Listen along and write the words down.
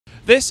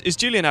This is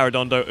Julian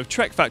Arredondo of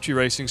Trek Factory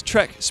Racing's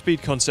Trek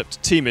Speed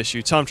Concept Team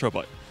Issue time trial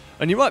bike.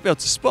 And you might be able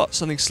to spot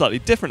something slightly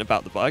different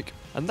about the bike,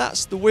 and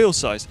that's the wheel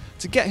size.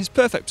 To get his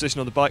perfect position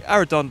on the bike,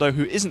 Arredondo,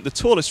 who isn't the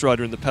tallest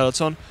rider in the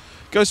peloton,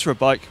 goes for a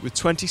bike with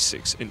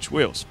 26-inch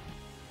wheels.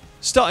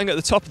 Starting at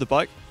the top of the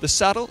bike, the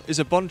saddle is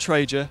a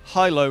Bontrager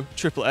high-low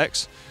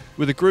XXX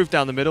with a groove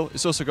down the middle.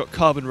 It's also got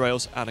carbon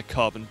rails and a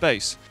carbon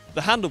base.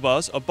 The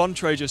handlebars are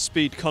Bontrager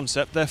Speed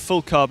Concept, they're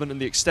full carbon, and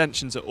the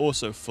extensions are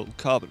also full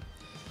carbon.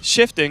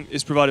 Shifting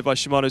is provided by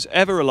Shimano's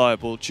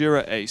ever-reliable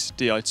Dura Ace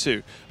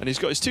Di2, and he's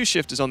got his two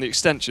shifters on the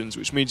extensions,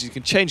 which means he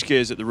can change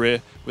gears at the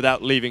rear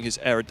without leaving his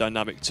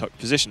aerodynamic tuck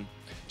position.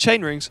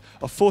 Chainrings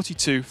are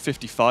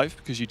 42-55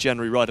 because you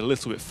generally ride a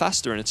little bit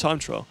faster in a time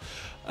trial,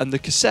 and the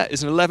cassette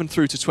is an 11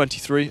 through to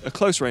 23, a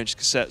close-range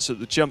cassette so that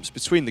the jumps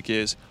between the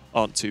gears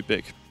aren't too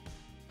big.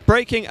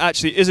 Braking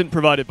actually isn't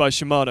provided by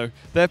Shimano,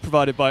 they're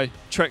provided by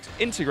Trek's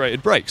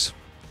integrated brakes.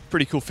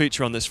 Pretty cool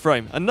feature on this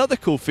frame. Another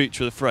cool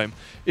feature of the frame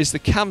is the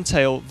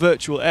camtail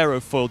virtual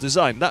aerofoil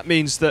design. That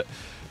means that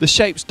the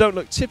shapes don't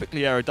look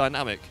typically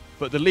aerodynamic,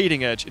 but the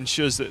leading edge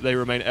ensures that they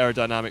remain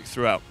aerodynamic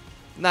throughout.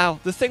 Now,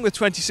 the thing with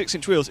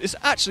 26-inch wheels is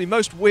actually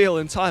most wheel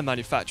and tyre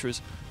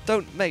manufacturers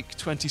don't make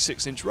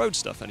 26-inch road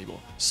stuff anymore.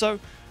 So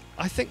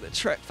I think that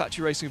Trek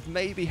Factory Racing have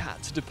maybe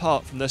had to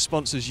depart from their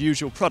sponsor's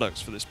usual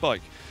products for this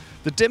bike.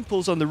 The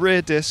dimples on the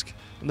rear disc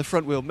and the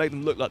front wheel make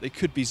them look like they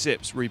could be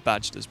Zips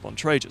rebadged as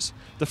Bontragers.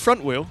 The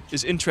front wheel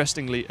is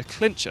interestingly a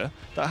clincher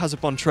that has a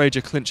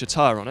Bontrager clincher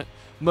tyre on it.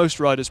 Most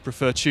riders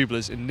prefer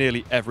tubeless in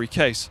nearly every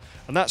case,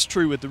 and that's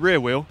true with the rear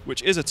wheel,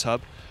 which is a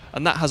tub,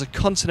 and that has a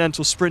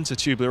Continental Sprinter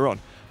tubular on.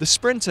 The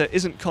Sprinter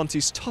isn't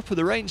Conti's top of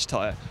the range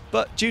tyre,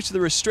 but due to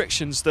the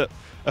restrictions that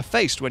are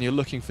faced when you're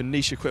looking for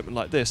niche equipment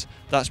like this,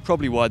 that's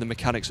probably why the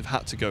mechanics have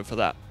had to go for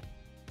that.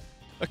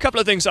 A couple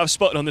of things I've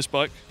spotted on this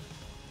bike.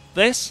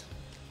 This,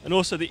 and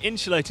also the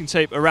insulating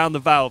tape around the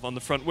valve on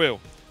the front wheel.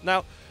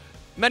 Now,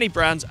 many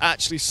brands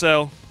actually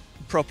sell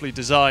properly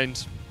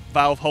designed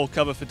valve hole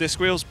cover for disc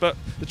wheels, but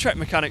the Trek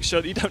mechanics show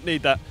that you don't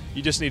need that,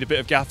 you just need a bit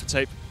of gaffer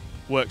tape.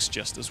 Works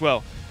just as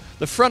well.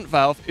 The front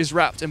valve is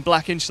wrapped in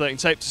black insulating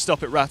tape to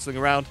stop it rattling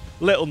around.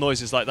 Little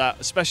noises like that,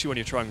 especially when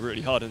you're trying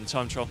really hard in the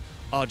time trial,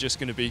 are just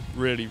going to be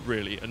really,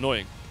 really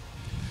annoying.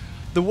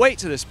 The weight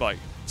to this bike.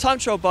 Time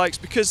trial bikes,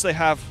 because they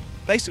have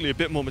basically a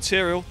bit more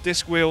material,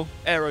 disc wheel,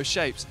 aero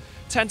shapes,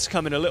 tend to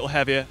come in a little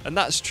heavier, and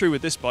that's true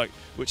with this bike,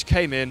 which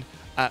came in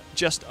at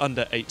just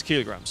under 8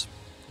 kilograms.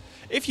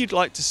 If you'd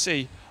like to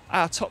see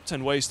our top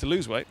 10 ways to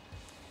lose weight,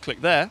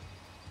 click there.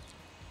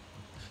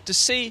 To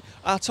see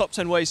our top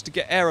 10 ways to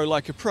get aero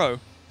like a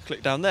pro,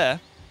 click down there.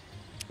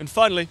 And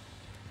finally,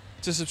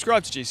 to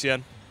subscribe to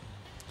GCN,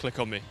 click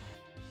on me.